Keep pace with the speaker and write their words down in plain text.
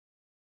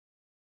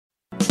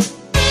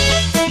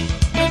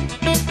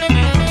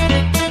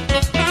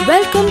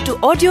Welcome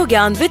to Audio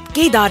Gyan with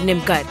Kedar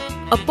Nimkar,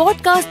 a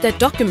podcast that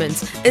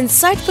documents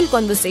insightful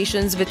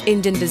conversations with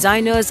Indian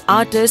designers,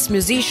 artists,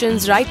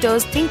 musicians,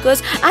 writers,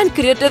 thinkers and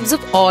creatives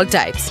of all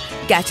types.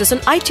 Catch us on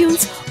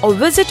iTunes or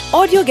visit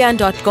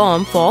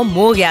audiogyan.com for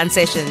more Gyan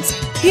sessions.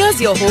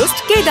 Here's your host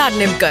Kedar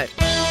Nimkar.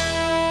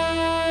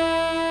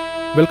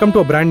 Welcome to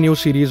a brand new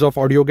series of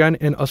Audio Gyan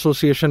in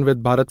association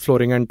with Bharat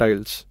Flooring and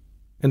Tiles.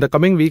 In the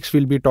coming weeks,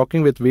 we'll be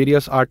talking with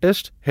various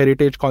artists,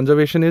 heritage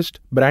conservationists,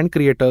 brand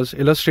creators,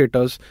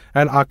 illustrators,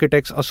 and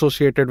architects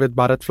associated with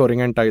Bharat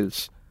Flooring and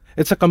Tiles.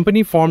 It's a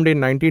company formed in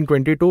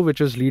 1922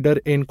 which is leader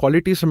in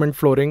quality cement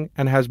flooring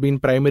and has been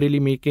primarily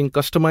making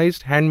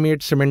customized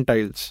handmade cement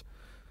tiles.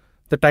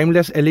 The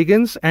timeless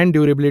elegance and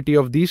durability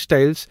of these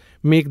tiles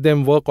make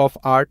them work of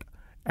art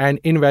and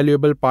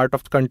invaluable part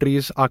of the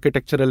country's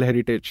architectural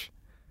heritage.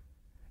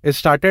 It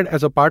started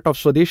as a part of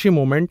Swadeshi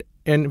movement,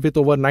 and with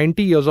over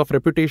 90 years of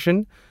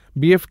reputation,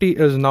 BFT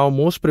is now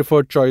most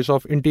preferred choice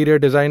of interior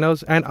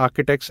designers and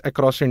architects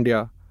across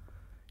India.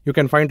 You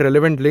can find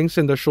relevant links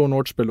in the show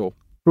notes below.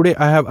 Today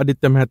I have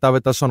Aditya Mehta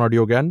with us on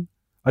Audio Gyan.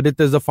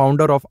 Aditya is the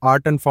founder of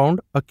Art and Found,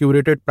 a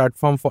curated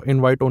platform for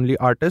invite-only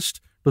artists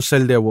to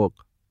sell their work.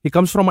 He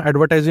comes from an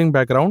advertising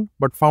background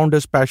but found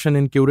his passion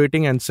in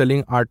curating and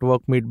selling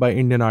artwork made by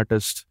Indian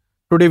artists.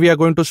 Today we are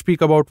going to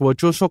speak about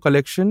Virtuoso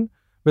collection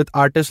with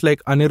artists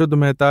like Anirudh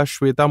Mehta,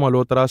 Shweta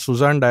Malhotra,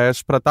 Suzanne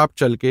Dias, Pratap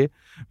Chalke,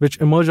 which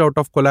emerged out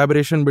of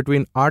collaboration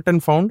between Art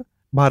and Found,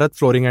 Bharat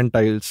Flooring and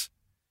Tiles.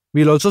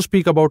 We'll also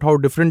speak about how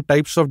different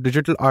types of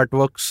digital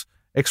artworks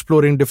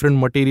exploring different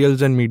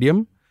materials and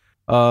medium.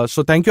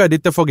 So thank you,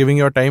 Aditya, for giving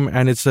your time,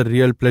 and it's a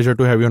real pleasure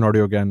to have you on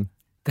Audio Gyan.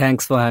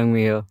 Thanks for having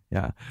me here.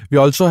 Yeah, we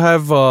also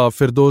have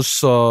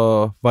Firdos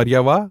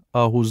Varyawa,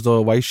 who's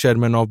the vice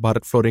chairman of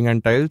Bharat Flooring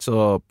and Tiles,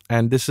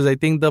 and this is, I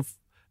think, the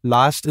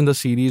last in the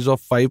series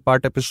of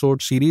 5-part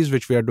episode series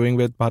which we are doing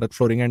with Bharat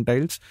Flooring and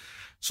Tiles.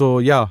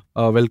 So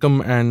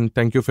welcome and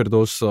thank you,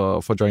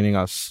 Firdos, for joining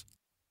us.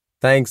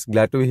 Thanks,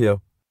 glad to be here.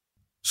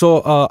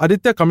 So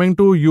Aditya, coming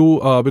to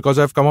you, because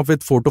I've come up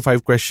with 4 to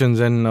 5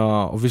 questions, and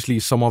obviously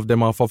some of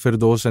them are for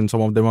Firdos and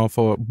some of them are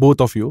for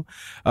both of you.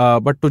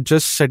 But to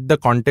just set the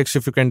context,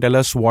 if you can tell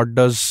us, what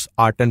does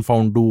Art and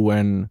Found do,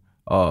 and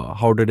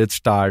how did it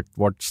start?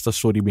 What's the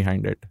story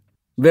behind it?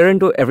 We're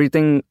into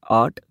everything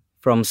art,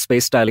 from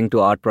space styling to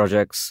art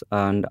projects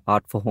and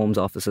art for homes,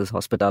 offices,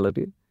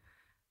 hospitality.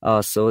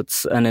 So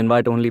it's an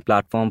invite-only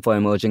platform for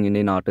emerging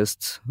Indian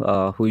artists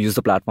who use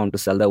the platform to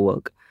sell their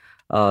work.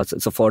 So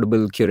it's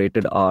affordable,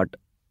 curated art.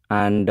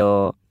 And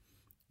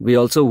we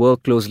also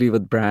work closely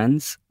with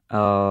brands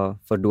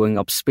for doing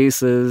up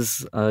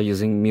spaces,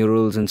 using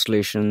murals,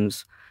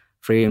 installations,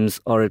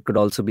 frames, or it could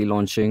also be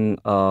launching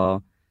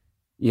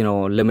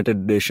limited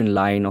edition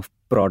line of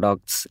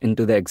products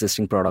into the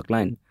existing product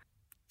line.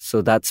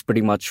 So that's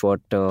pretty much what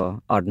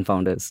Art and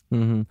Found is.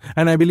 Mm-hmm.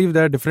 And I believe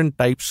there are different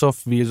types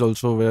of ways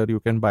also where you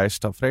can buy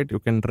stuff, right? You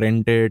can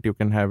rent it, you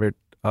can have it.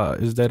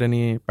 Is there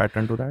any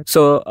pattern to that?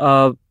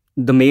 So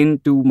the main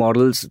 2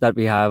 models that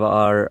we have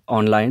are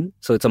online.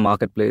 So it's a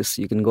marketplace.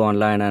 You can go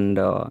online and,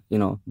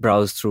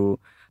 browse through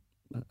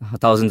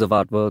thousands of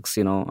artworks,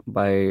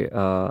 by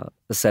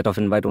a set of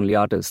invite-only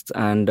artists.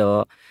 And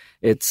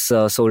it's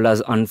sold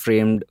as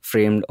unframed,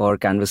 framed or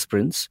canvas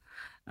prints.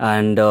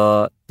 And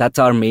that's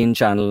our main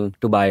channel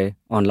to buy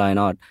online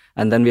art.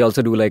 And then we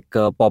also do like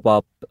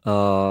pop-up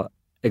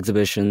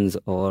exhibitions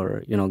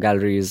or,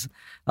 galleries,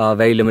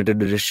 very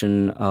limited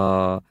edition,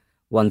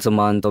 once a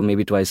month or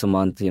maybe twice a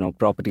month,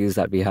 properties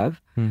that we have.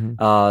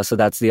 Mm-hmm. So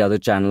that's the other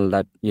channel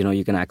that,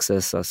 you can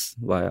access us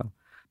via.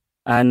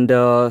 And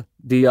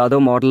the other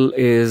model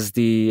is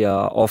the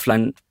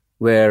offline,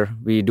 where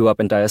we do up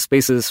entire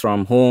spaces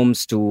from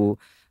homes to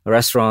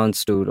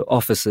restaurants to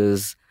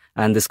offices.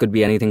 And this could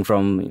be anything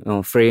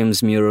from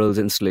frames, murals,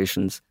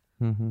 installations.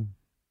 Mm-hmm.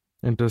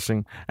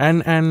 Interesting.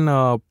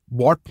 And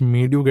what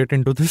made you get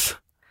into this?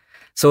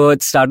 So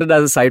it started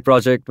as a side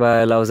project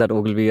while I was at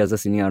Ogilvy as a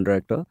senior art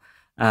director.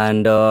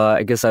 And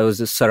I guess I was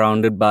just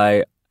surrounded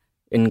by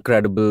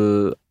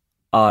incredible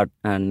art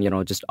and,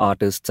 just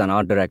artists and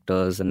art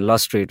directors and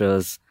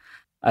illustrators.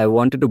 I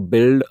wanted to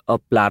build a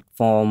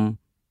platform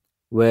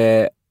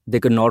where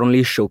they could not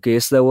only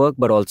showcase their work,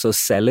 but also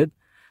sell it.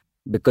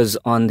 Because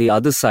on the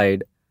other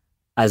side,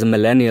 as a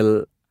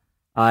millennial,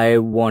 I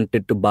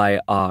wanted to buy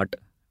art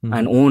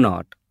and own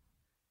art,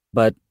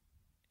 but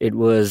it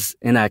was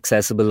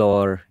inaccessible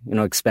or,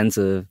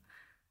 expensive.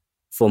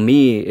 For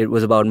me, it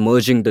was about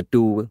merging the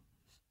two,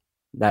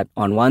 that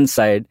on one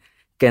side,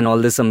 can all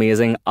this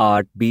amazing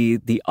art be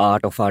the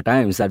art of our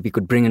times that we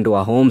could bring into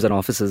our homes and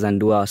offices and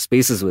do our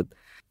spaces with?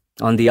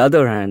 On the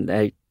other hand,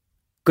 it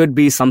could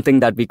be something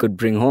that we could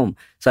bring home.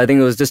 So I think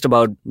it was just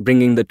about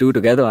bringing the two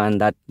together, and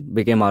that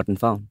became Art and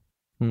Found.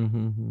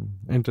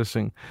 Mm-hmm.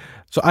 Interesting.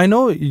 So I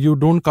know you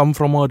don't come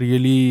from a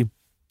really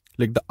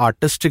like the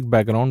artistic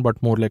background,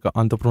 but more like an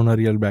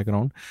entrepreneurial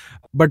background.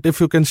 But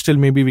if you can still,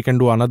 maybe we can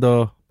do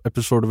another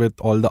episode with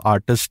all the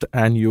artists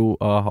and you,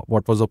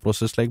 what was the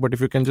process like. But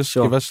if you can just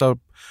give us a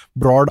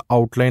broad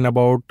outline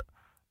about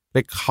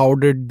Like, how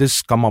did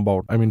this come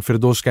about? I mean,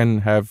 Firdaus can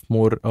have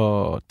more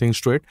things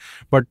to it,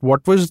 but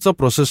what was the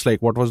process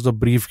like? What was the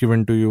brief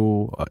given to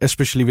you,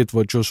 especially with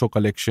Virtuoso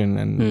Collection,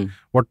 and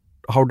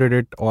how did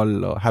it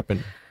all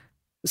happen?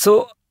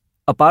 So,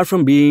 apart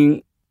from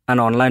being an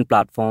online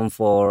platform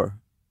for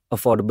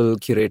affordable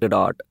curated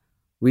art,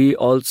 we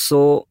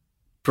also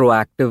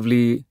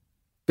proactively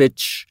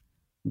pitch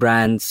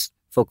brands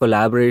for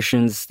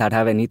collaborations that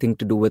have anything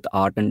to do with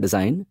art and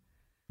design.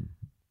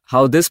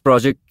 How this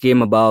project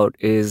came about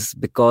is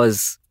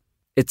because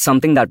it's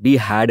something that we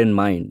had in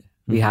mind.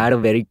 We had a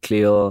very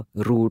clear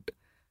route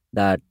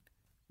that,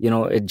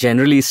 it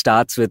generally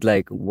starts with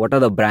like, what are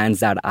the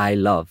brands that I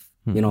love?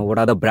 What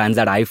are the brands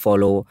that I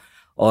follow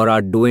or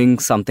are doing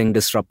something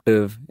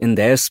disruptive in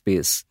their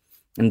space?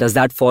 And does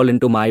that fall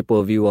into my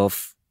purview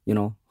of,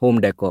 home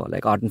decor?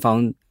 Like Art and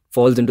Found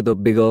falls into the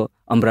bigger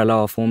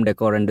umbrella of home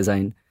decor and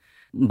design.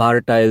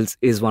 Bharat Tiles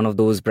is one of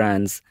those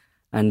brands,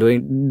 and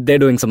they're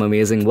doing some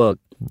amazing work.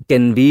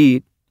 Can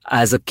we,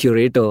 as a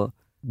curator,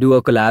 do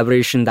a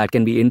collaboration that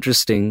can be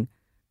interesting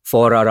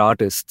for our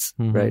artists,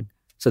 right?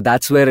 So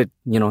that's where it,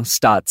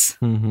 starts.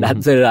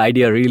 That's where the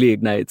idea really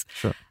ignites.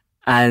 Sure.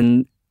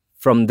 And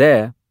from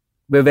there,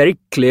 we're very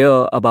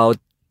clear about,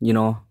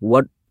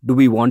 what do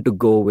we want to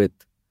go with?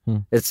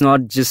 It's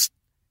not just,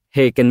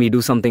 hey, can we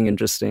do something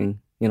interesting?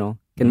 Can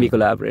we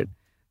collaborate?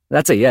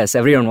 That's a yes.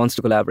 Everyone wants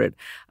to collaborate.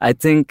 I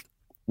think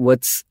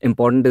what's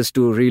important is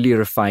to really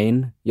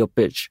refine your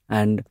pitch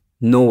and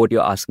know what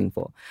you're asking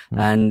for.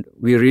 And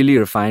we really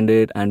refined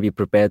it, and we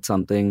prepared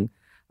something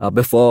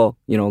before,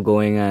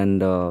 going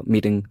and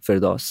meeting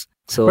Firdaus.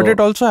 So, but it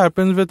also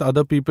happens with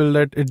other people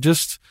that it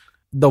just,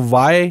 the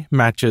why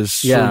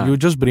matches. Yeah. So you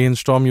just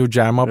brainstorm, you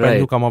jam up, Right. and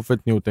you come up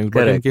with new things.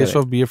 But in Correct, case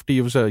of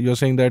BFT, you're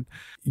saying that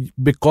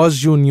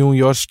because you knew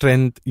your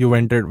strength, you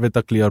went it with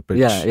a clear pitch.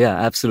 Yeah,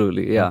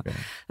 absolutely. Yeah. Okay.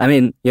 I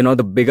mean,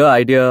 the bigger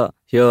idea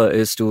here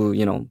is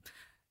to,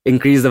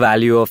 increase the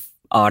value of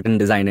art and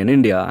design in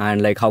India,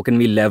 and like how can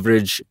we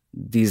leverage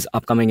these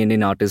upcoming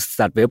Indian artists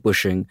that we're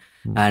pushing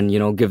and,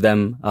 give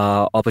them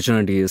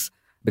opportunities,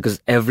 because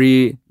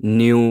every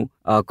new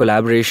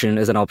collaboration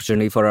is an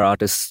opportunity for our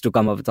artists to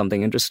come up with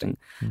something interesting.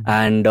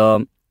 And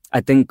I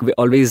think we're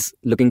always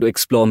looking to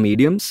explore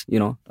mediums,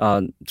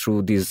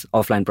 through these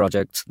offline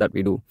projects that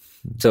we do.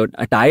 So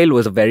a tile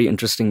was a very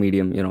interesting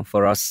medium,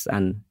 for us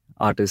and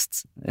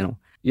artists,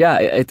 Yeah,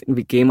 I think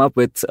we came up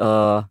with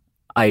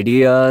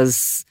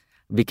ideas,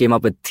 we came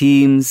up with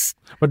themes.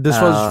 But this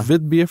was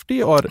with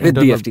BFT or with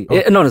internal? BFT.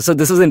 Oh. No, so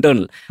this was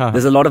internal.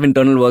 There's a lot of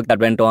internal work that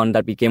went on,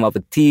 that we came up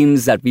with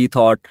themes that we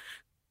thought,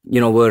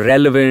 were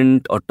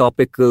relevant or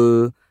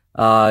topical.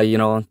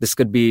 This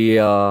could be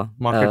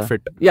Market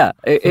fit. Yeah,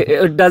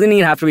 it doesn't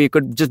even have to be. It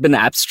could just be an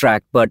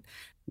abstract, but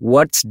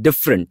what's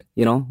different?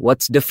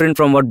 What's different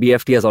from what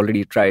BFT has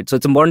already tried? So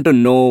it's important to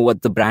know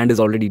what the brand is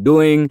already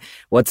doing.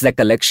 What's their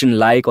collection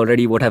like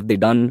already? What have they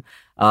done?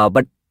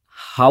 But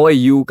how are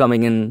you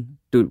coming in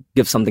to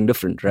give something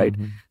different, right?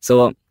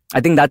 So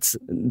I think that's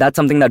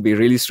something that we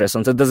really stress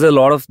on. So there's a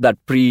lot of that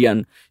pre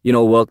and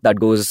work that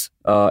goes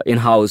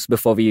in-house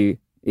before we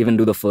even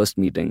do the first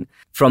meeting.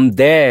 From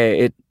there,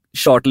 it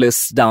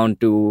shortlists down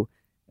to,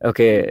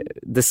 okay,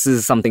 this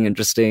is something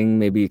interesting.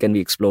 Maybe can we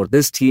explore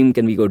this theme?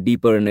 Can we go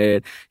deeper in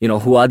it?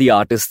 Who are the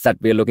artists that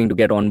we're looking to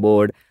get on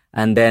board?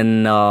 And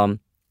then,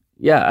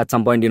 at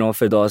some point,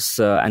 Firdaus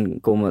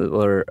and Komal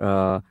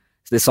were...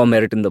 they saw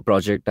merit in the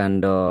project,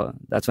 and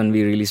that's when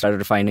we really started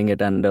refining it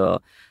and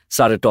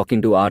started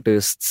talking to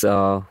artists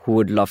who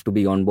would love to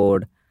be on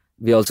board.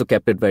 We also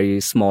kept it very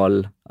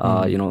small,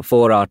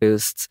 4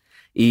 artists,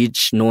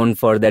 each known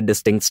for their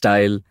distinct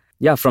style.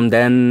 Yeah, from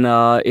then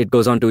it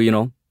goes on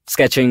to,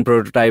 sketching,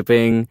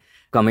 prototyping,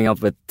 coming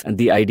up with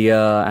the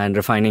idea and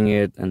refining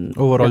it. And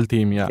Overall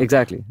theme, yeah.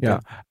 Exactly. Yeah.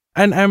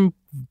 And I'm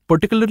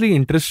particularly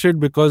interested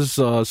because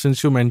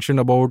since you mentioned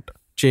about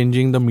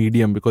changing the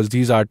medium, because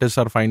these artists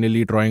are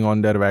finally drawing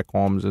on their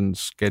Wacoms and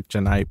Sketch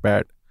and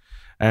iPad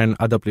and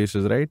other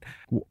places, right?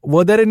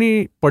 Were there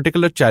any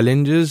particular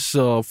challenges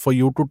for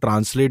you to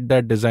translate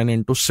that design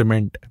into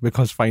cement?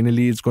 Because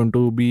finally it's going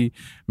to be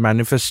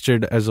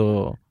manifested as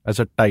a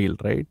tile,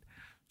 right?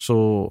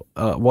 So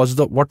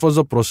what was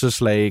the process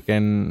like,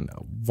 and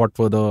what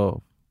were the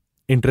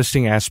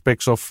interesting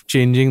aspects of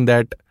changing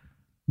that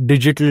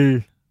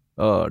digital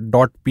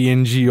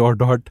 .png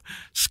or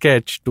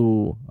 .sketch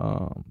to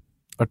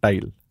a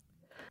tile?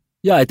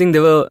 Yeah, I think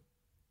there were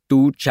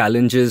 2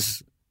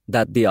 challenges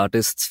that the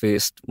artists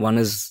faced. One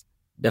is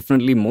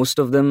definitely most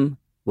of them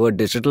were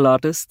digital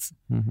artists.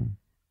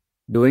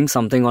 Doing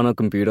something on a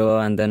computer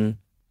and then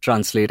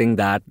translating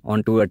that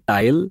onto a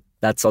tile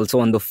that's also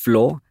on the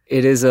floor.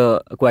 It is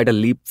quite a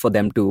leap for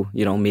them to,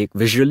 make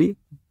visually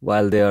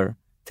while they're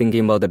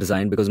thinking about the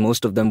design, because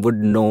most of them would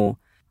know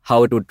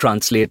how it would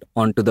translate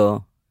onto the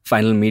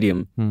final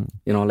medium.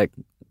 Like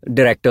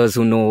directors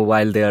who know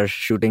while they're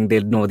shooting,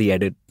 they'll know the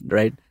edit,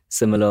 right?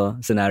 Similar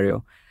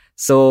scenario.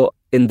 So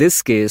in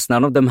this case,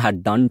 none of them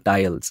had done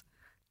tiles.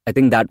 I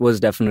think that was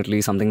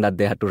definitely something that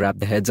they had to wrap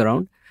their heads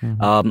around.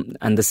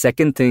 And the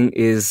second thing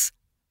is,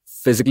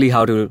 physically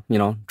how to,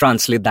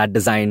 translate that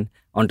design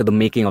onto the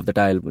making of the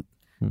tile.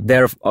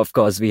 There, of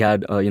course, we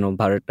had,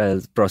 Bharat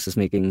Tiles process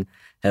making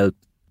help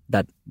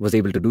that was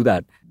able to do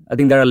that. I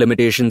think there are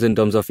limitations in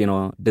terms of,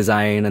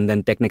 design and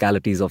then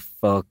technicalities of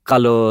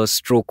color,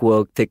 stroke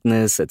work,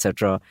 thickness,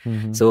 etc.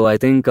 So I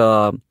think,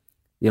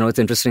 it's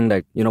interesting,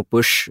 like,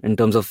 push in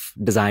terms of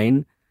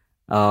design,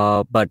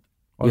 but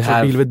you Also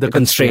have deal with the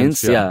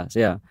constraints,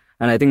 Yeah.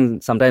 And I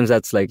think sometimes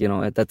that's like,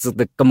 that's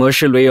the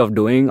commercial way of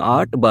doing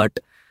art, but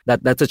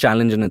that's a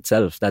challenge in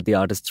itself that the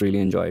artists really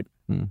enjoyed.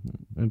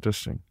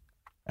 Interesting.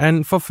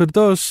 And for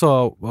Firdaus,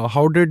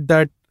 how did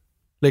that,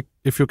 like,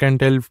 if you can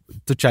tell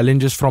the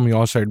challenges from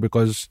your side,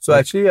 because So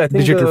actually, I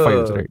think digital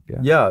files, right?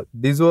 Yeah,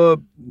 these were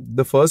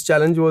the first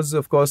challenge was,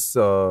 of course,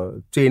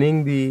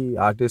 training the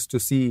artists to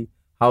see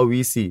how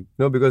we see,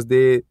 because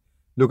they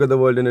look at the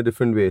world in a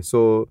different way.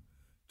 So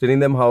training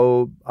them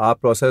how our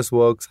process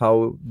works,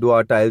 how do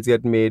our tiles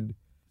get made.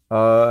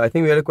 I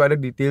think we had quite a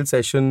detailed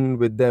session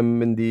with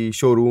them in the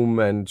showroom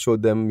and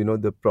showed them,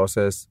 the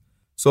process.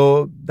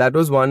 So that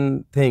was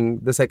one thing.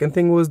 The second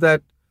thing was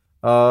that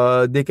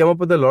they came up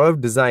with a lot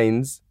of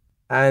designs,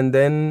 and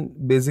then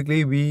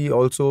basically we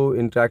also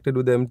interacted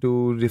with them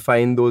to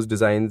refine those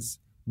designs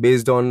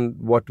based on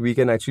what we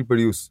can actually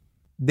produce.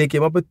 They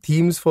came up with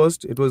themes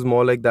first. It was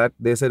more like that.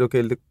 They said,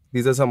 okay, look,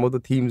 these are some of the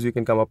themes we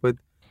can come up with.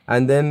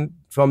 And then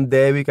from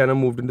there, we kind of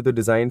moved into the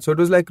design. So it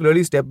was like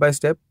really step by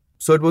step.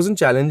 So it wasn't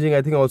challenging.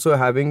 I think also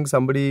having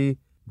somebody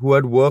who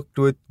had worked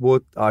with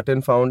both Art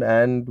and Found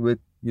and with,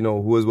 who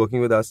was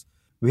working with us,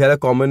 we had a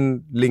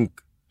common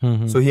link.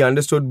 So he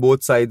understood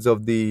both sides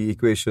of the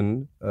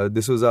equation.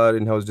 This was our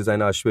in-house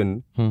designer,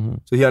 Ashwin.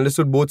 So he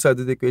understood both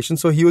sides of the equation.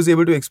 So he was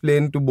able to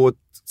explain to both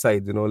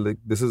sides, like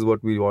this is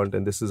what we want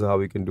and this is how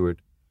we can do it.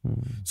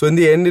 So in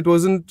the end, it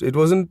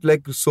wasn't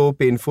like so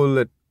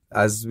painful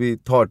as we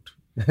thought.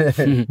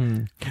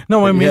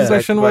 No, my main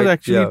question was quite,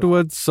 actually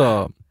towards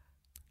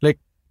like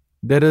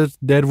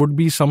there would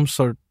be some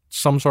sort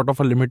of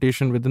a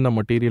limitation within the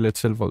material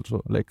itself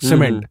also, like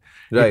cement.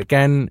 Right. It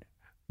can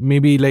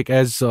maybe, like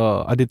as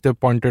Aditya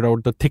pointed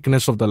out, the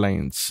thickness of the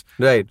lines.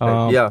 Right.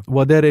 Yeah.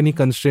 Were there any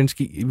constraints?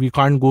 We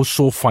can't go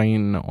so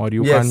fine, or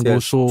you can't go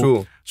so.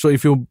 True. So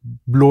if you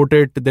bloat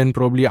it, then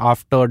probably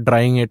after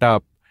drying it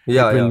up, it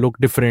will look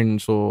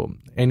different. So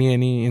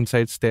any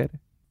insights there?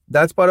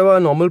 That's part of our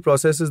normal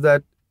process, is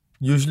that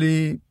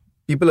usually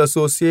people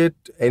associate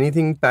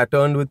anything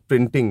patterned with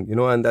printing,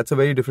 and that's a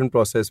very different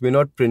process. We're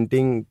not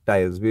printing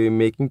tiles. We're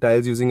making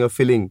tiles using a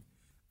filling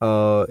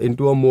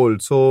into a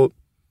mold. So,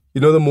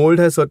 the mold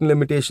has certain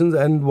limitations,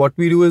 and what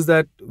we do is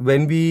that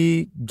when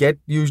we get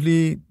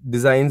usually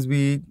designs,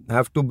 we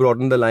have to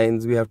broaden the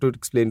lines. We have to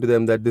explain to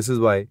them that this is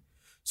why.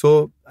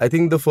 So I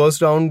think the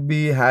first round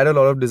we had a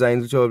lot of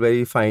designs which were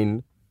very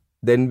fine.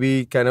 Then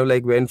we kind of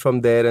like went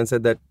from there and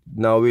said that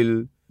now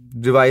we'll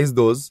revise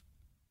those,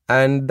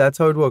 and that's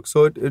how it works.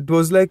 So it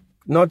was like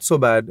not so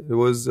bad. It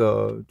was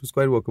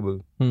quite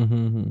workable.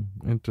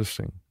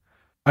 Interesting.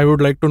 I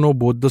would like to know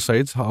both the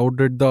sides. How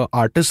did the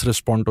artists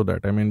respond to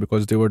that? I mean,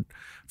 because they would,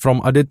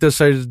 from Aditya's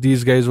side,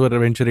 these guys were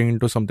venturing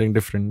into something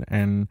different,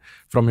 and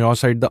from your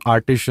side, the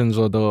artisans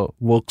or the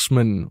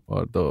worksmen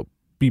or the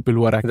people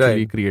who are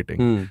actually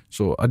creating.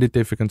 So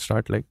Aditya, if you can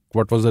start, like,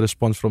 what was the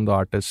response from the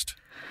artist?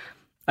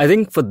 I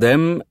think for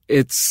them,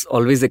 it's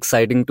always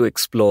exciting to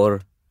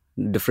explore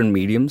different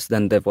mediums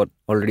than they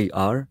already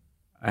are.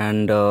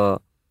 And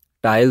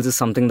tiles is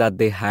something that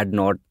they had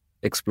not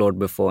explored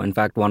before. In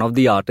fact, one of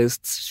the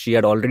artists, she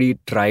had already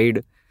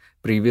tried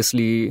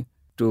previously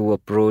to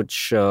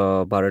approach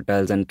Bharat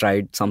Tiles and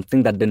tried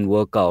something that didn't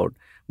work out.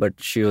 But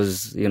she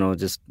was,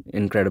 just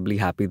incredibly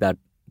happy that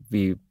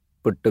we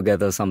put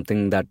together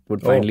something that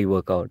would finally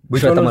work out.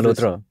 Which Shweta one was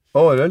Malhotra. this?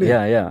 Oh, really?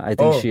 Yeah. I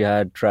think she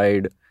had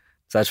tried.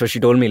 So that's what she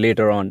told me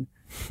later on.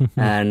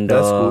 And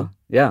that's cool.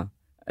 Yeah,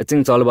 I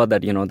think it's all about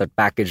that, that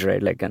package,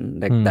 right? Like,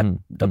 and like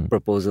the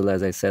proposal,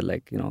 as I said,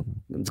 like,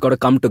 it's got to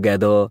come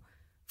together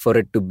for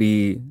it to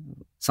be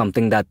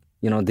something that,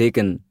 they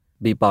can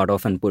be part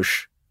of and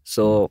push.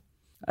 So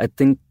I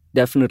think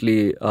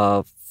definitely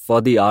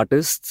for the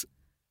artists,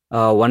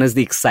 one is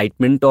the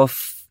excitement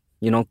of,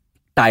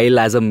 tile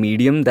as a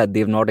medium that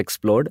they've not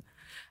explored.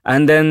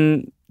 And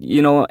then,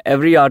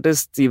 every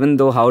artist, even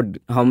though how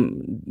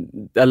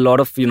a lot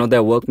of,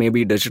 their work may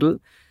be digital,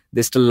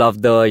 they still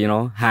love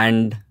the,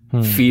 hand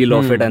feel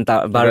of it. And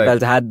Bharat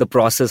Tiles had the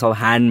process of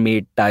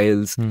handmade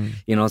tiles,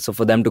 so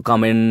for them to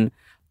come in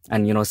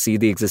and, see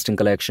the existing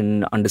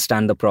collection,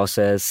 understand the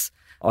process,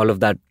 all of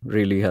that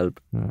really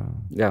helped.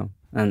 Yeah.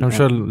 And I'm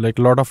sure like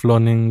a lot of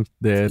learning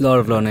there. A lot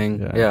of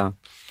learning, yeah.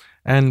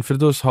 And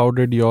Firdaus, how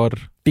did your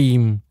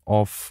team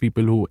of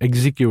people who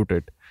execute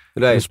it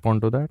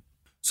respond to that?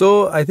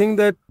 So I think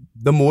that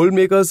the mold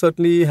makers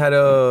certainly had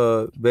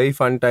a very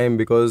fun time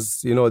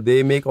because,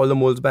 they make all the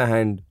molds by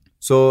hand.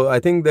 So I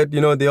think that,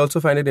 they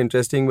also find it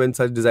interesting when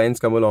such designs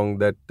come along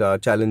that are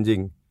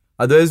challenging.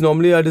 Otherwise,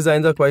 normally our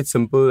designs are quite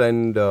simple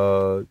and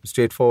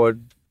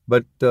straightforward.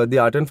 But the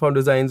Art and Found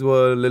designs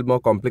were a little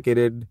more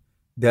complicated.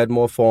 They had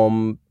more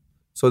form.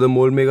 So the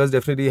mold makers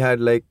definitely had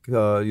like,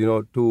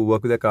 to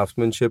work with their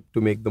craftsmanship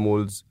to make the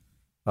molds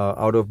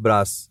out of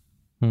brass.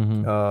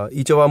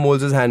 Each of our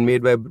molds is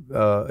handmade by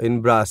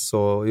in brass.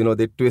 So,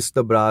 they twist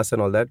the brass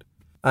and all that.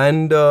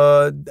 And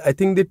I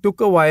think they took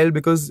a while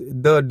because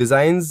the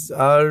designs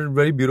are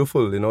very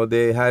beautiful.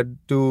 They had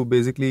to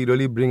basically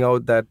really bring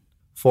out that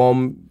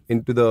form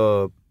into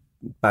the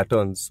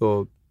patterns.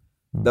 So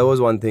that was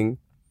one thing.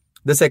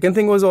 The second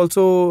thing was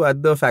also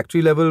at the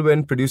factory level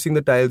when producing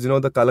the tiles,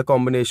 the color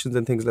combinations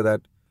and things like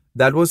that.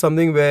 That was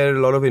something where a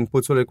lot of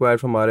inputs were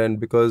required from our end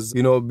because,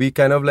 we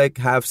kind of like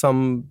have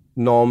some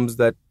norms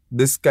that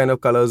this kind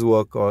of colors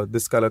work or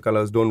this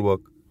colors don't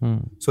work.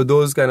 So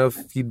those kind of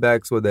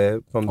feedbacks were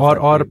there from the or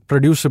factory.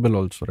 producible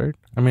also, right?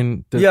 I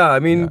mean,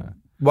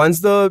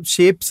 once the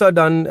shapes are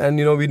done and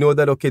we know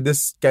that okay,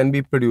 this can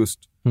be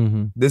produced,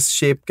 this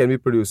shape can be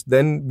produced,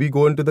 then we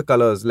go into the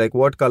colors, like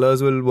what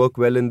colors will work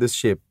well in this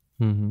shape.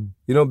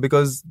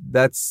 Because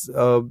that's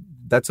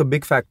a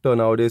big factor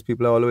nowadays.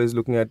 People are always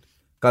looking at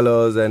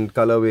colors and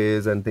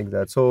colorways and things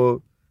like that.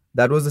 So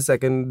that was the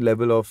second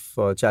level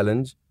of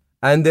challenge.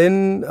 And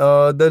then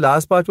the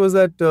last part was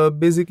that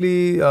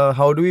basically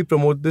how do we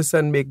promote this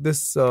and make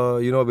this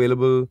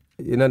available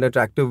in an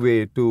attractive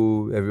way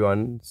to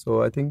everyone.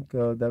 So I think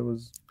that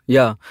was...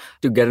 Yeah,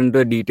 to get into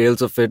the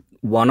details of it,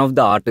 one of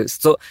the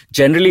artists... So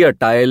generally a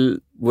tile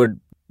would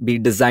be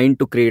designed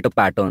to create a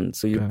pattern.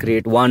 So you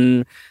create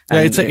one...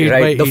 and it's an 8 by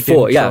 8 the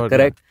four. inch. Yeah,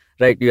 correct.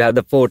 Right, you have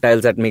the 4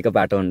 tiles that make a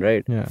pattern,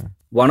 right? Yeah.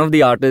 One of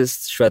the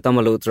artists, Shweta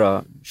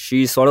Malhotra,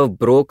 she sort of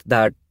broke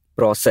that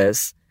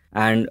process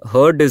and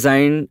her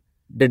design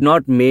did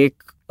not make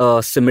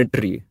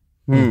symmetry.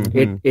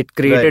 It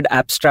created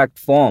abstract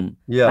form.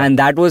 Yeah. And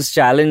that was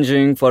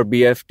challenging for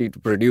BFT to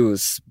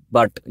produce.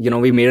 But,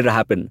 we made it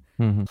happen.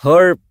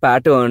 Her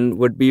pattern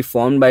would be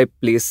formed by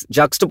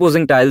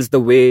juxtaposing tiles the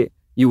way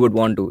you would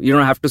want to. You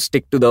don't have to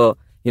stick to the,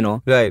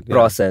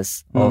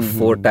 process of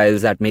 4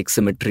 tiles that make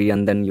symmetry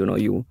and then,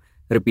 you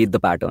repeat the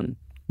pattern.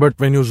 But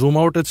when you zoom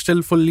out, it's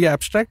still fully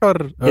abstract or...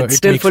 it's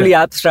still fully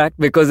abstract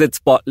because it's...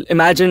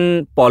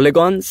 imagine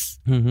polygons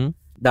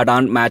that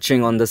aren't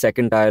matching on the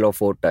second tile or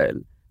fourth tile,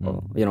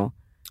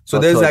 So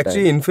or there's third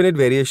actually tile. infinite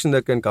variation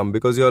that can come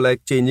because you're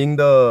like changing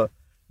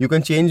you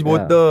can change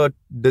both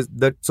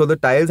so the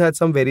tiles had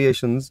some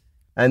variations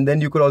and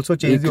then you could also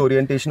change the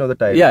orientation of the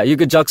tile. Yeah, you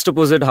could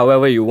juxtapose it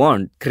however you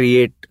want,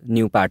 create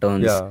new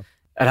patterns. Yeah.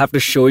 I'll have to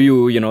show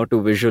you,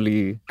 to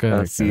visually see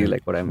correct.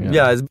 like what I mean.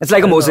 Yeah. It's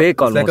like a mosaic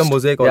almost. It's like a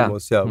mosaic Yeah.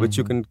 almost, which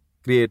you can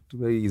create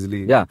very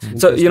easily. Yeah.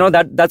 So,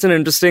 that's an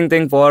interesting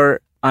thing for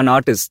an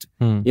artist,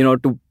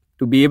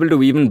 to be able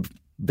to even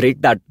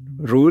break that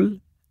rule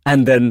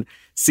and then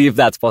see if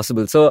that's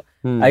possible. So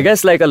I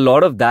guess like a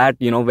lot of that,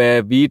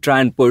 where we try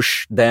and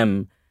push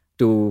them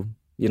to,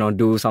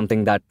 do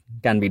something that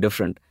can be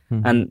different.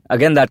 And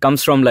again, that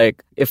comes from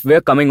like, if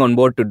we're coming on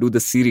board to do the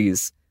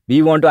series,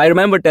 we want to, I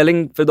remember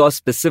telling Firdaus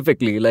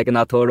specifically, like in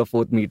our 3rd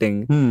or 4th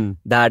meeting,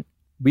 that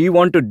we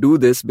want to do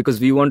this because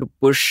we want to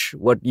push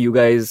what you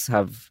guys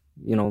have,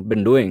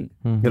 been doing.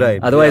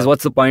 Right. Otherwise,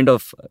 what's the point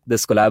of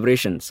this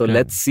collaboration? So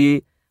let's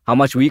see how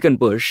much we can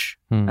push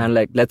and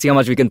like, let's see how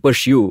much we can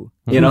push you,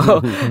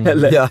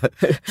 Like, Yeah,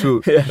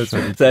 true. yeah. That's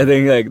really So I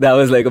think like that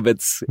was like a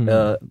bit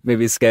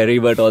maybe scary,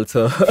 but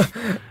also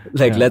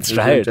like, let's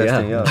try it.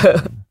 interesting,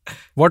 Yeah.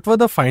 What were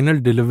the final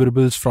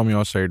deliverables from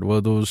your side?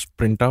 Were those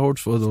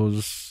printouts? Were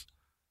those...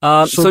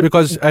 So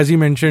because as you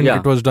mentioned, Yeah.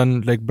 it was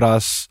done like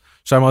brass.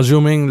 So I'm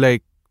assuming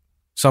like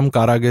some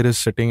Karagir is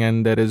sitting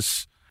and there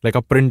is like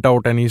a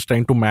printout and he's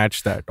trying to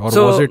match that. Or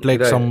So- was it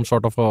like Right. some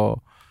sort of a...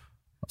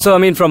 So, I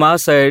mean, from our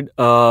side,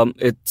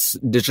 it's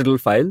digital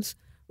files,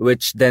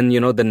 which then,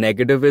 the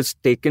negative is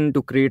taken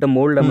to create a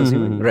mold, I'm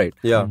assuming. Right.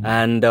 Yeah.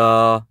 And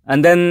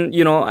then,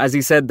 as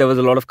he said, there was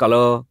a lot of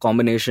color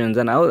combinations.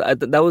 And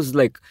that was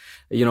like,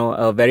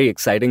 a very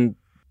exciting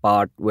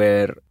part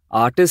where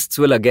artists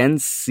will again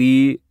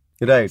see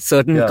Right.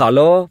 certain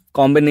color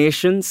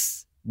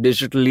combinations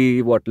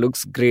digitally, what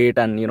looks great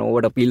and,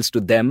 what appeals to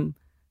them.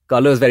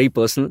 Color is very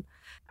personal.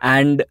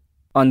 And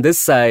on this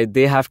side,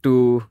 they have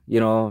to,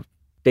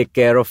 take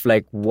care of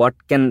like what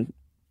can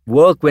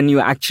work when you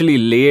actually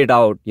lay it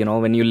out,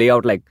 when you lay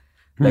out like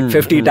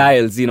 50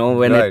 tiles,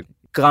 when Right. it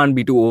can't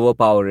be too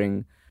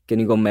overpowering. Can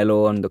you go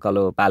mellow on the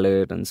color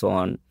palette and so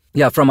on?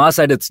 Yeah, from our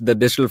side, it's the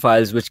digital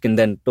files which can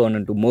then turn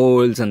into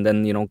molds and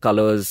then,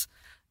 colors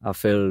are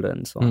filled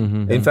and so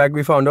on. In fact,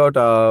 we found out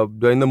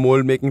during the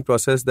mold making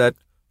process that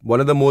one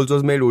of the molds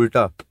was made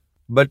ulta.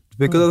 But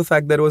because of the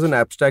fact that it was an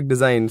abstract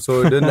design,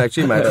 so it didn't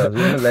actually matter.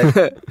 Like,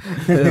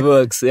 It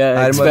works, yeah.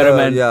 I remember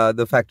Experiment.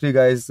 the factory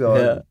guys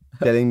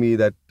telling me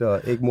that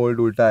ek mold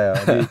ulta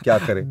hai, abhi kya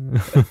kare?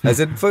 I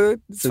said,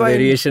 it's a fine.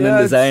 variation in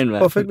it's design,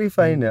 man. perfectly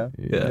fine, Yeah.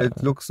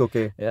 It looks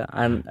okay. Yeah,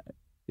 and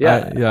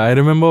I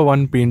remember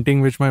one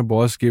painting which my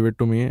boss gave it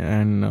to me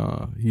and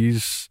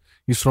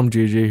he's from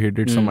JJ, he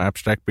did some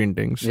abstract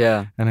paintings.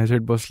 Yeah. And I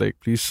said, boss, like,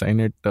 please sign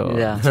it.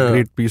 Yeah. It's a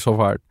great piece of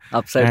art.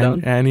 Upside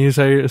down. And he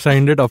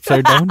signed it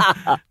upside down.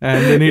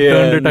 And then he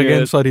turned it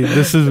again. Sorry,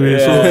 this is way.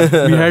 Yeah.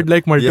 So we had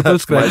like multiple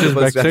scratches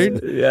multiple backside.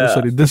 scratches. Yeah.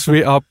 Sorry,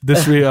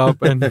 this way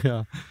up. And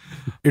yeah.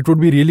 It would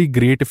be really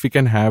great if we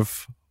can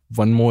have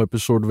one more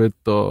episode with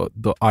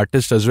the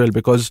artist as well,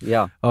 because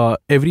Yeah.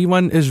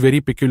 everyone is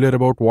very peculiar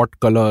about what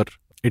color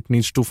it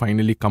needs to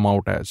finally come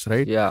out as,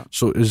 right? Yeah.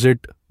 So is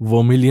it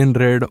vermilion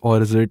red,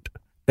 or is it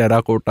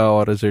terracotta,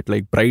 or is it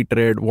like bright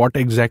red? What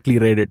exactly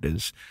red it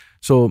is?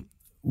 So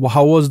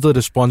how was the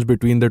response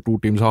between the two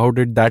teams? How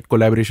did that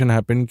collaboration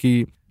happen?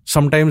 Ki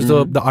sometimes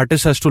the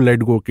artist has to let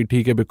go, ki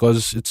theek hai,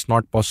 because it's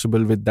not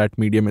possible with that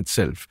medium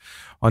itself.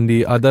 On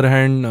the other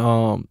hand,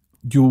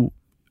 you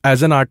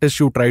as an artist,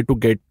 you try to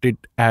get it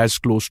as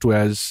close to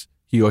as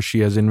he or she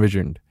has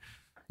envisioned.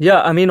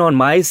 Yeah, I mean, on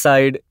my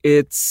side,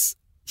 it's,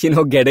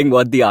 getting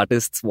what the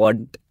artists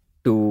want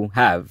to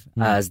have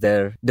as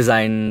their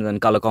designs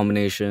and color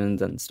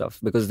combinations and stuff,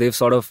 because they've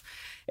sort of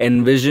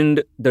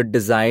envisioned the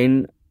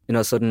design in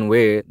a certain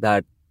way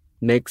that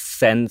makes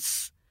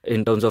sense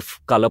in terms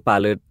of color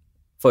palette.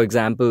 For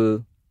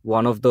example,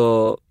 one of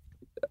the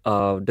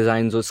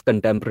designs was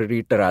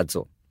contemporary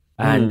terrazzo,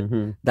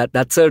 and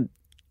that's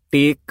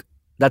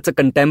a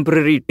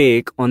contemporary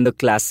take on the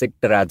classic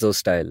terrazzo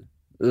style.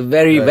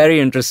 Very, very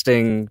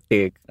interesting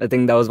take. I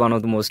think that was one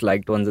of the most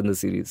liked ones in the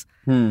series.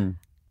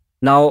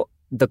 Now,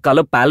 the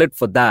color palette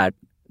for that,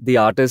 the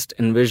artist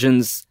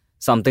envisions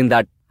something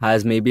that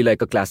has maybe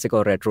like a classic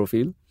or retro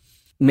feel.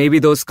 Maybe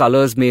those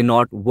colors may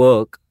not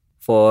work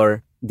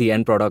for the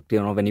end product,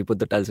 when you put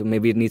the tiles.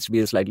 Maybe it needs to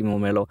be slightly more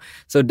mellow.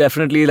 So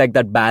definitely like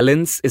that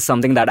balance is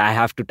something that I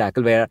have to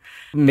tackle, where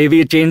maybe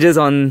it changes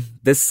on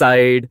this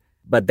side,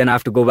 but then I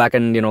have to go back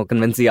and,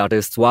 convince the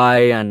artists why,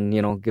 and,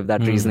 give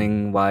that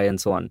reasoning why, and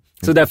so on.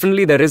 So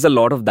definitely there is a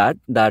lot of that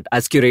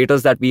as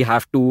curators, that we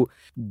have to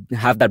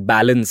have that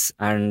balance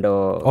and...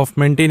 of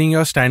maintaining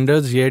your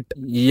standards, yet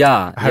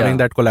having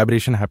that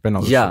collaboration happen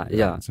also.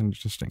 Yeah. It's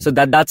interesting. So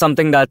that's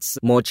something that's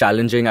more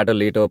challenging at a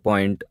later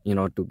point,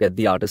 to get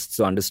the artists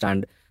to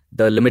understand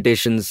the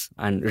limitations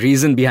and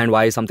reason behind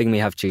why something may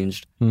have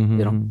changed,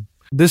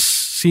 This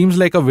seems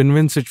like a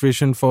win-win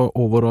situation for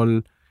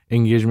overall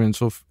engagement.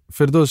 So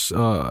Firdaus,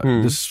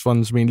 this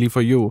one's mainly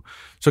for you.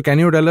 So can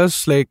you tell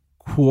us like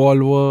who all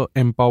were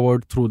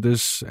empowered through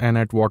this and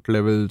at what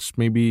levels?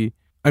 Maybe,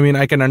 I mean,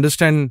 I can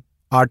understand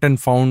Art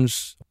and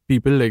Found's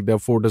people, like there are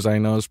 4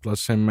 designers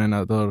plus him and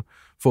other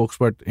folks,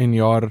 but in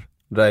your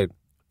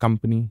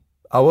company?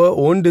 Our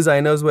own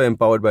designers were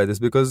empowered by this,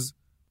 because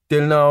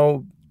till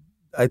now,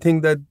 I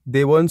think that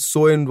they weren't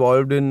so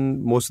involved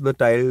in most of the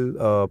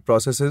tile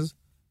processes.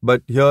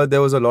 But here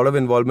there was a lot of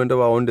involvement of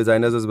our own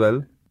designers as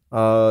well.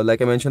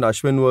 Like I mentioned,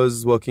 Ashwin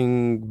was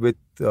working with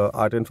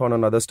Art and Found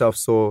on other stuff,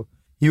 so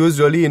he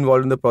was really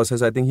involved in the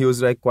process. I think he was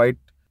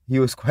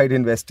quite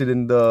invested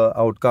in the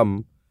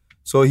outcome.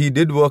 So he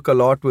did work a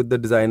lot with the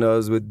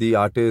designers, with the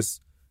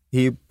artists.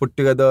 He put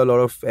together a lot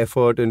of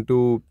effort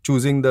into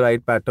choosing the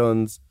right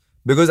patterns,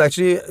 because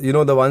actually,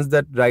 the ones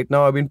that right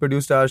now have been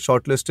produced are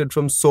shortlisted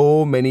from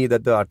so many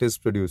that the artists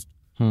produced.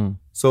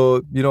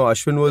 So,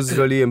 Ashwin was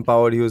really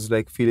empowered. He was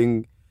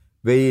feeling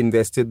very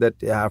invested that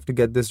I have to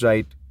get this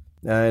right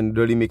and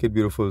really make it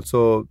beautiful.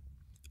 So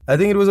I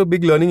think it was a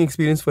big learning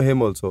experience for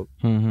him also.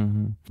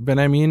 When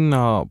I mean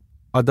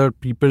other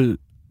people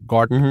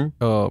got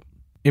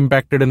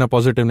impacted in a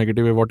positive,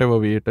 negative way, whatever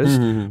way it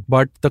is.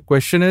 But the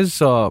question is,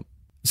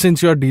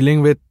 since you're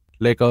dealing with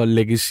like a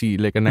legacy,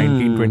 like a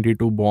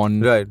 1922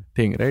 born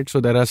thing, right? So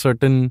there are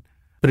certain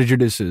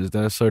prejudices,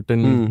 there are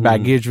certain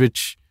baggage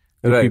which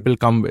people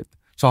come with.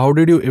 So how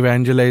did you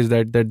evangelize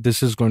that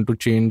this is going to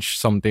change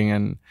something,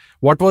 and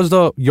what was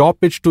your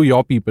pitch to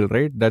your people,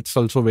 right? That's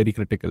also very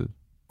critical.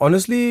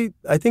 Honestly,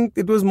 I think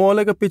it was more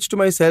like a pitch to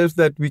myself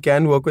that we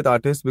can work with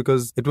artists,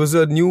 because it was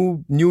a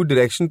new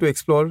direction to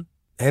explore.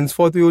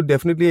 Henceforth, we would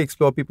definitely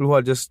explore people who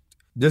are just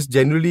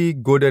generally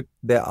good at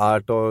their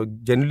art, or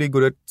generally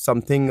good at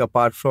something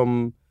apart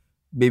from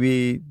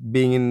maybe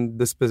being in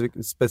the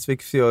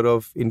specific sphere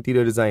of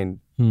interior design.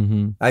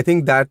 I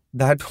think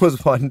that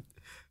was one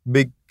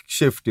big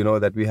shift,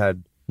 that we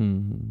had.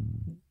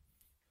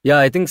 Yeah,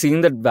 I think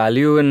seeing that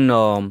value in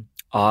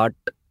art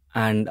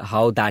and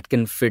how that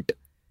can fit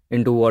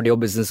into what your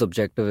business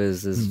objective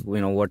is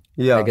what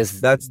I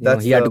guess that's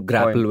he had to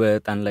grapple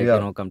with and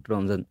come to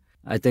terms. And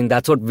I think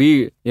that's what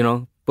we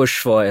push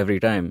for every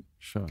time.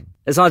 Sure.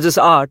 It's not just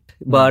art,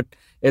 but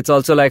it's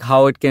also like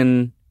how it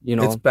can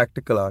it's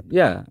practical art.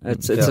 Yeah,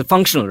 it's a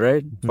functional,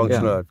 right?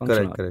 Functional art.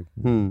 Correct.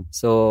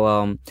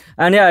 So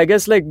and I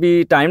guess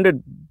we timed it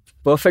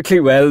perfectly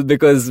well,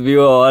 because we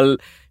were all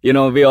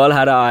we all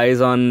had our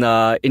eyes on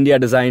India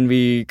Design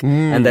Week,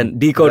 and then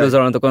Decode was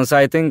around the corner. So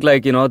I think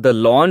the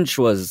launch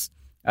was,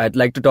 I'd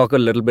like to talk a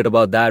little bit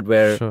about that,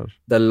 where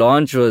the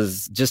launch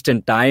was just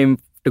in time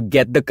to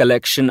get the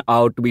collection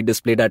out to be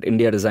displayed at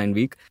India Design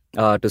Week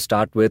to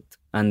start with.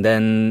 And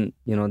then,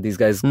 these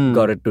guys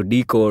got it to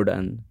Decode,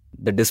 and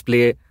the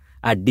display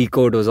at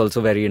Decode was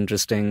also very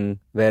interesting,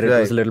 where it Right.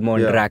 was a little more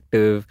Yeah.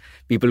 interactive.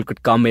 People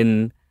could come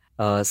in,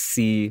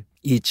 see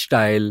each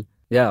tile.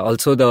 Yeah,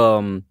 also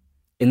the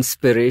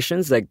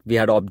inspirations, like we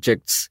had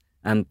objects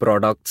and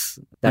products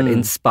that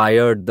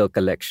inspired the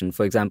collection.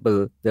 For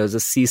example, there was a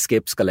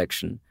Seascapes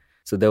collection.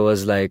 So there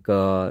was like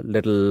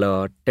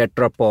little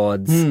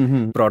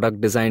tetrapods,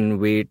 product design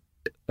weight,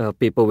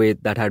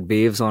 paperweight that had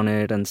waves on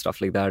it and stuff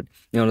like that.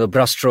 The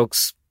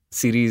brushstrokes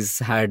series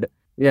had,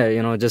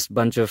 just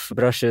bunch of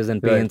brushes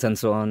and paints and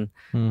so on.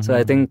 So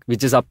I think we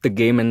just upped the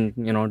game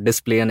and,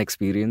 display and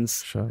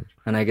experience. Sure.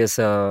 And I guess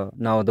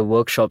now the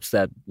workshops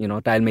that,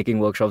 tile making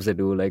workshops they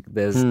do, like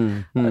there's,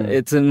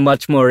 it's a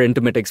much more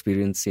intimate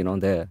experience,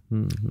 there.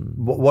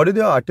 What did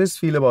the artists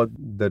feel about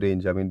the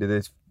range? I mean, did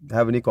they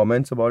have any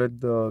comments about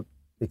it, the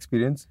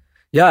experience?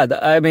 Yeah,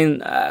 I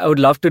mean, I would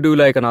love to do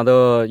like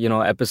another,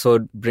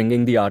 episode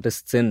bringing the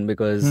artists in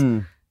because,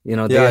 they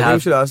I think you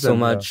have should ask so them,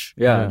 much.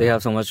 They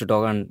have so much to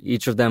talk on.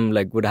 Each of them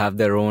like would have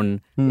their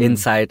own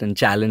insight and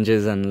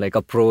challenges and like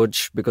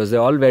approach because they're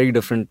all very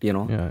different,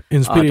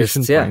 Inspiration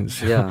artists.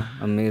 points. Yeah,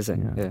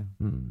 amazing. Yeah.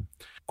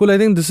 Cool. I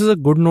think this is a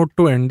good note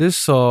to end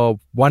this.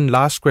 One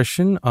last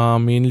question.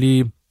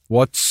 Mainly,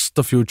 what's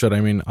the future?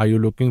 I mean, are you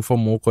looking for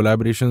more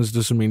collaborations?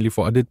 This is mainly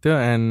for Aditya.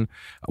 And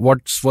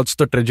what's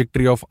the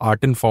trajectory of Art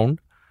and Found?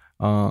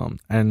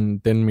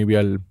 And then maybe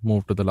I'll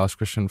move to the last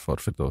question for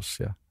Firdaus.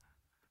 Yeah.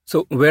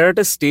 So we're at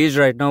a stage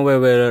right now where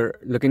we're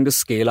looking to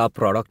scale our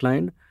product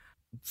line,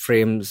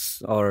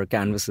 frames or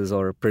canvases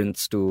or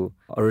prints to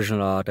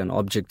original art and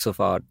objects of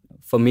art.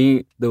 For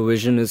me, the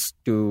vision is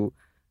to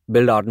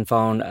build Art and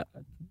Found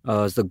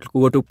as the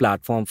go-to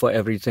platform for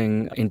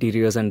everything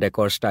interiors and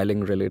decor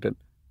styling related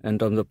in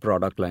terms of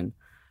product line.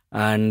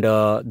 And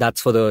that's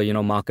for the,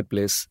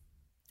 marketplace.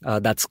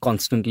 That's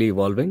constantly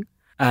evolving.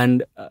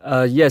 And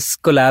yes,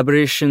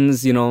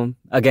 collaborations,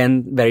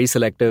 again, very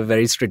selective,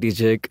 very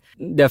strategic.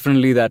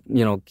 Definitely that,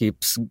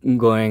 keeps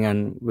going.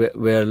 And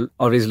we're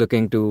always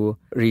looking to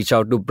reach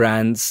out to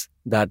brands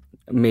that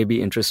may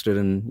be interested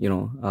in,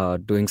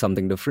 doing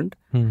something different.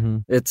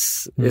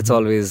 It's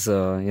always,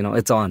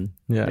 it's on.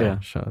 Yeah,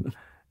 sure.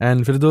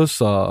 And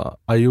Firdaus,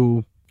 are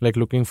you like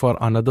looking for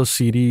another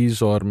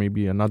series or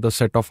maybe another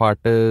set of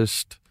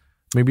artists?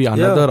 Maybe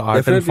another Art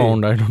definitely. and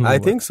Found. I don't know. I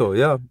think so.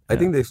 Yeah, I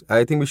think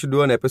we should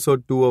do an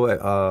episode 2 of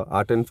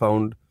Art and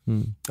Found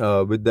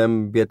with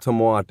them. Get some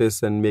more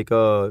artists and make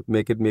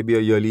it maybe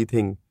a yearly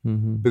thing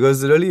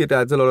because really it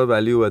adds a lot of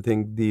value. I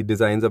think the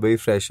designs are very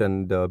fresh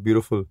and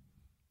beautiful.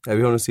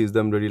 Everyone who sees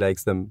them really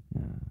likes them.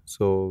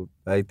 So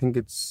I think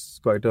it's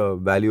quite a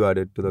value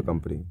added to the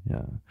company.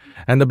 Yeah.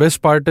 And the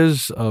best part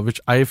is, which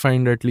I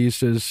find at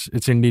least, is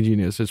it's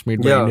indigenous. It's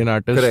made by Indian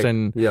artists correct.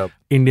 and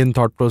Indian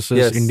thought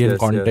process, Indian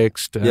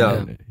context.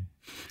 Yeah,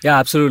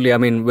 absolutely. I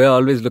mean, we're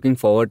always looking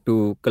forward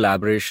to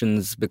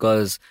collaborations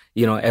because,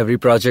 every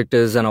project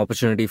is an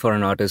opportunity for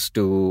an artist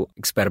to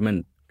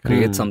experiment,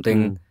 create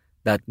something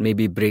that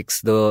maybe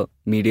breaks the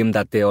medium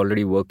that they're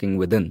already working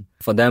within.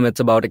 For them, it's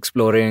about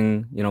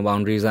exploring,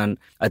 boundaries. And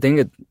I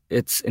think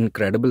it's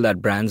incredible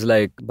that brands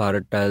like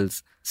Bharat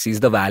Tiles sees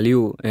the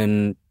value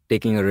in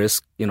taking a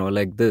risk,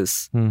 like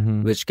this,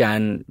 which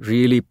can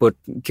really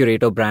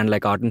curate a brand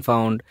like Art and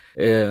Found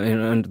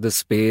into the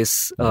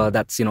space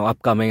that's,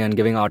 upcoming and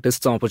giving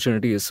artists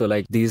opportunities. So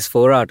like these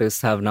 4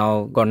 artists have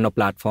now gotten a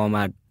platform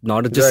at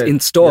not just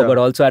in store, but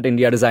also at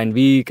India Design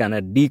Week and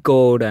at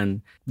Decode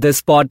and this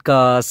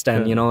podcast.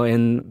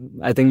 And,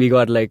 I think we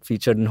got like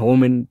featured in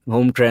Home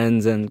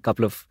Trends and a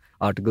couple of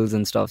articles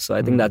and stuff. So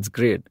I think that's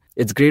great.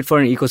 It's great for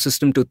an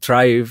ecosystem to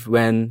thrive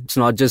when it's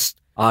not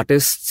just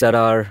artists that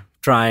are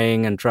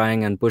trying and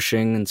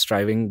pushing and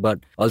striving, but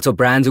also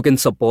brands who can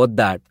support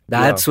that.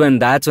 That's when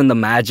the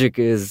magic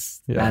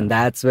is. And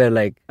that's where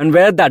and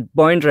we're at that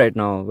point right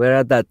now. We're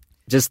at that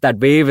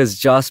wave is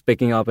just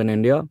picking up in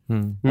India,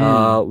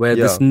 where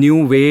this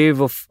new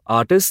wave of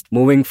artists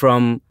moving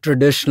from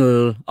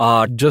traditional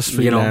art, just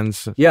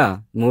freelance.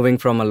 Moving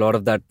from a lot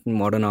of that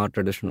modern art,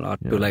 traditional art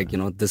to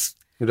this.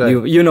 Right.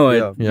 You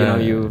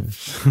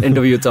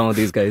interviewed some of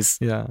these guys.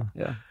 Yeah.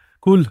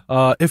 Cool.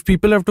 If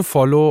people have to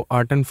follow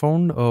Art and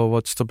Found,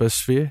 what's the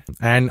best way?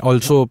 And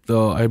also,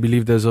 I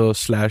believe there's a /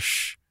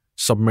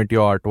 submit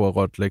your artwork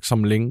or like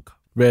some link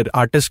where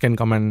artists can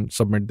come and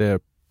submit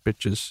their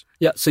pitches.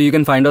 Yeah, so you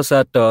can find us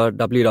at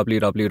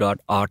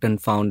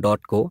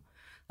www.artandfound.co.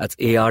 That's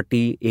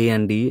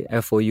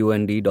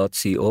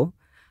ARTANDFOUND.co.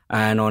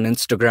 And on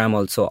Instagram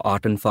also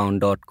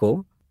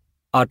artandfound.co.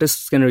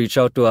 Artists can reach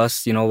out to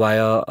us,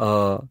 via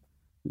a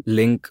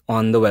link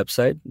on the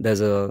website.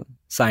 There's a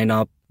sign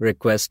up,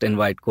 request,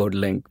 invite code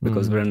link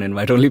because we're an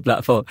invite only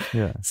platform.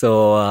 Yeah.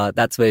 So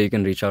that's where you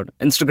can reach out.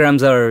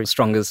 Instagram's our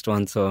strongest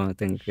one. So I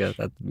think,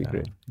 that'd be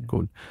great.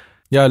 Cool.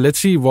 Yeah, let's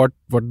see what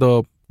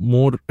the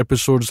more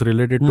episodes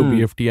related to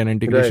BFT and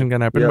integration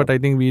can happen. But I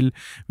think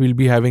we'll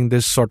be having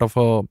this sort of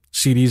a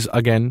series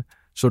again.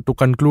 So to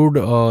conclude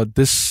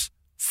this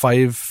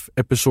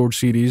 5-episode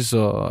series.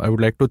 I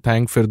would like to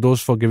thank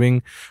Firdaus for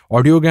giving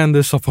AudioGyan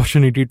this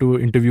opportunity to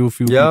interview a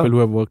few people who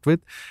have worked with.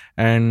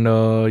 And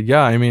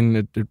I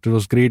mean, it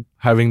was great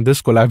having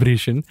this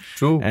collaboration.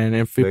 True. And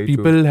if Very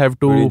people true. have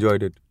to... Really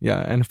enjoyed it. Yeah,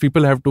 and if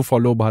people have to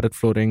follow Bharat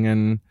Flooring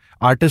and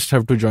artists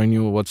have to join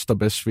you, what's the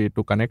best way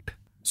to connect?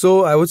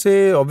 So I would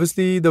say,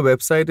 obviously, the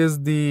website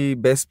is the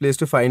best place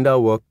to find our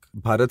work,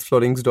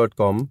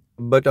 bharatfloorings.com.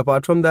 But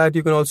apart from that,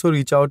 you can also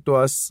reach out to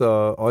us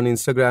on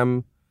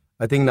Instagram.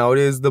 I think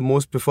nowadays the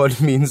most preferred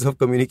means of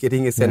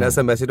communicating is send us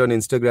a message on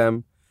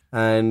Instagram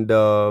and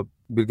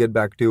we'll get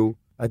back to you.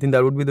 I think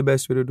that would be the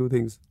best way to do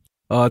things.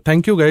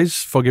 Thank you guys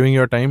for giving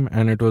your time,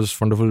 and it was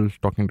wonderful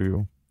talking to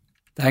you.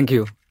 Thank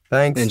you.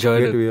 Thanks.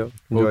 Enjoyed Great it. to hear.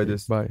 Enjoy Okay,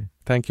 this. Bye.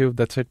 Thank you.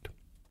 That's it.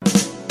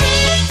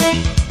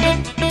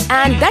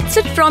 And that's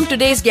it from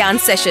today's Gyan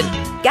session.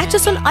 Catch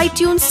us on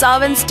iTunes,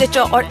 Saavn,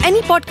 Stitcher or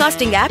any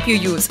podcasting app you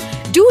use.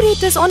 Do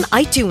rate us on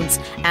iTunes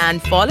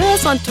and follow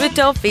us on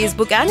Twitter,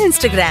 Facebook and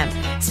Instagram.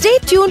 Stay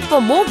tuned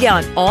for more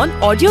Gyan on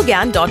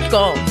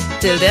audiogyan.com.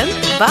 Till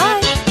then,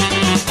 bye.